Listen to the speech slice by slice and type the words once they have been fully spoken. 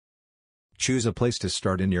Choose a place to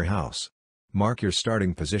start in your house. Mark your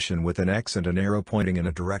starting position with an X and an arrow pointing in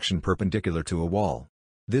a direction perpendicular to a wall.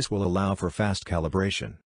 This will allow for fast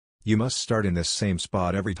calibration. You must start in this same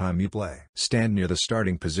spot every time you play. Stand near the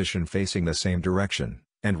starting position facing the same direction,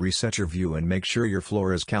 and reset your view and make sure your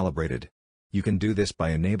floor is calibrated. You can do this by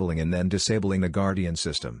enabling and then disabling the Guardian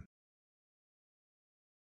system.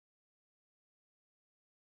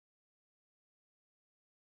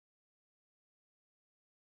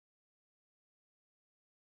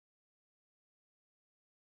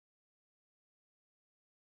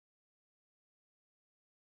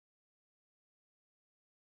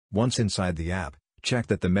 Once inside the app, check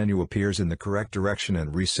that the menu appears in the correct direction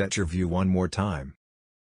and reset your view one more time.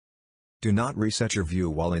 Do not reset your view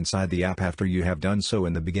while inside the app after you have done so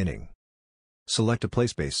in the beginning. Select a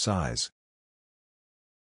playspace size.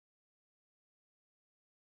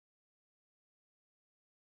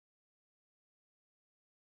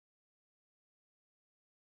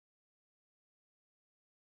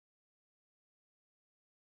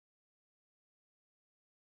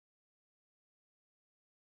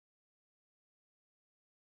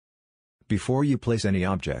 Before you place any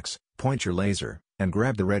objects, point your laser, and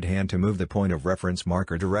grab the red hand to move the point of reference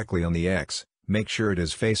marker directly on the X. Make sure it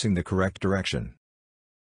is facing the correct direction.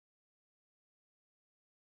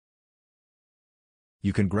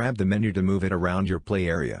 You can grab the menu to move it around your play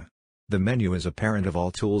area. The menu is a parent of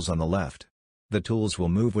all tools on the left. The tools will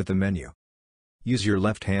move with the menu. Use your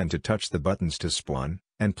left hand to touch the buttons to spawn,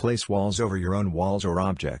 and place walls over your own walls or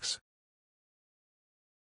objects.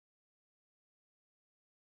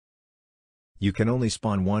 You can only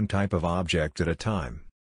spawn one type of object at a time.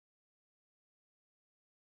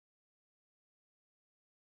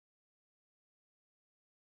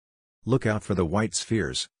 Look out for the white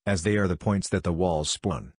spheres, as they are the points that the walls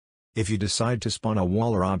spawn. If you decide to spawn a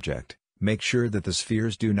wall or object, make sure that the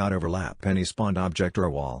spheres do not overlap any spawned object or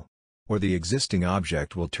wall, or the existing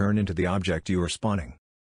object will turn into the object you are spawning.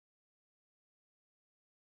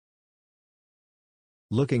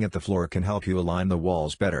 Looking at the floor can help you align the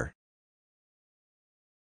walls better.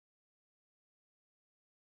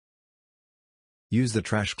 Use the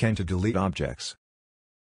trash can to delete objects.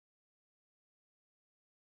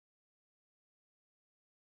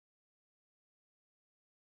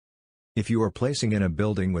 If you are placing in a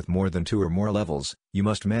building with more than 2 or more levels, you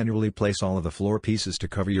must manually place all of the floor pieces to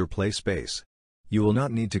cover your play space. You will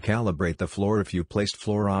not need to calibrate the floor if you placed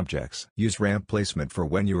floor objects. Use ramp placement for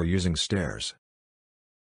when you are using stairs.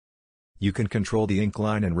 You can control the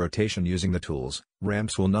incline and rotation using the tools.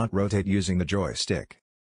 Ramps will not rotate using the joystick.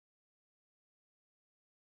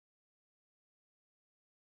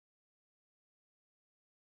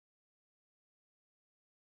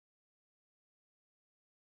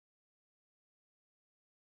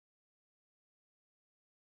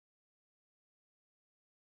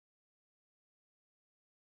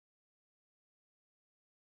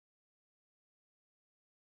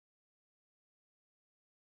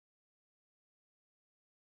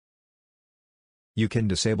 You can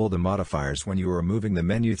disable the modifiers when you are moving the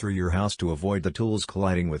menu through your house to avoid the tools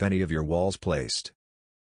colliding with any of your walls placed.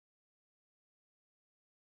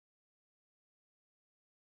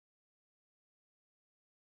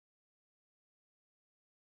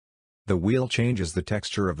 The wheel changes the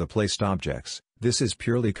texture of the placed objects. This is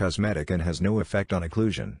purely cosmetic and has no effect on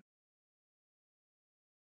occlusion.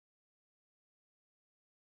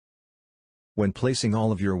 When placing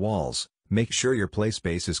all of your walls, make sure your play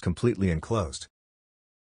space is completely enclosed.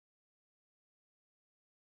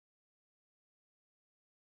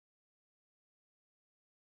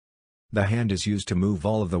 The hand is used to move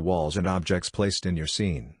all of the walls and objects placed in your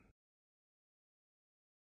scene.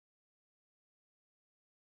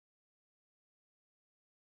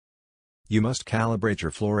 You must calibrate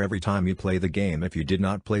your floor every time you play the game if you did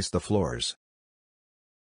not place the floors.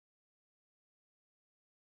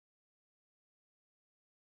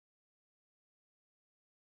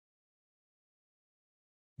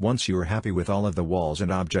 Once you are happy with all of the walls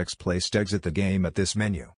and objects placed, exit the game at this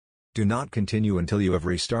menu. Do not continue until you have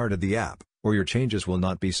restarted the app, or your changes will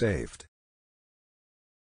not be saved.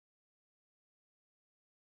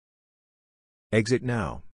 Exit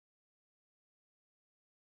now.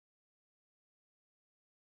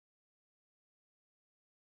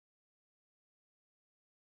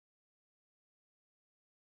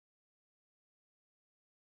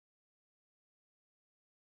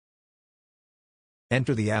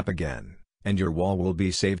 Enter the app again, and your wall will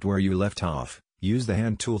be saved where you left off. Use the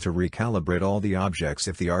hand tool to recalibrate all the objects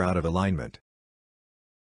if they are out of alignment.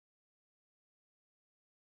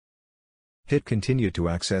 Hit continue to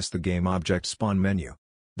access the game object spawn menu.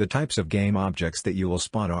 The types of game objects that you will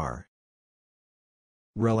spawn are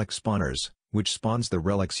Relic spawners, which spawns the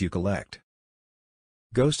relics you collect.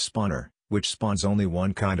 Ghost spawner, which spawns only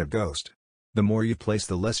one kind of ghost. The more you place,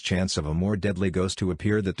 the less chance of a more deadly ghost to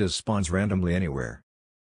appear that does spawns randomly anywhere.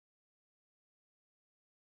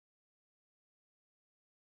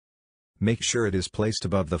 Make sure it is placed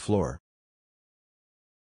above the floor.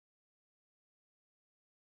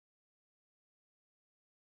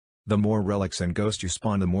 The more relics and ghosts you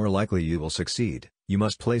spawn, the more likely you will succeed. You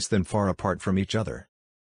must place them far apart from each other.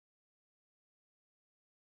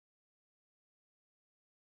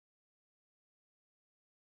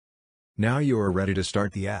 Now you are ready to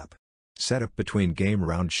start the app. Setup between game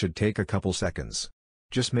rounds should take a couple seconds.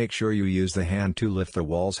 Just make sure you use the hand tool if the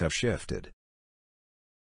walls have shifted.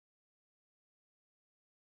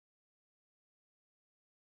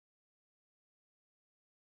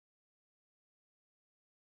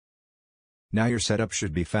 Now your setup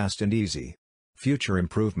should be fast and easy. Future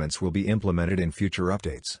improvements will be implemented in future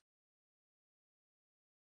updates.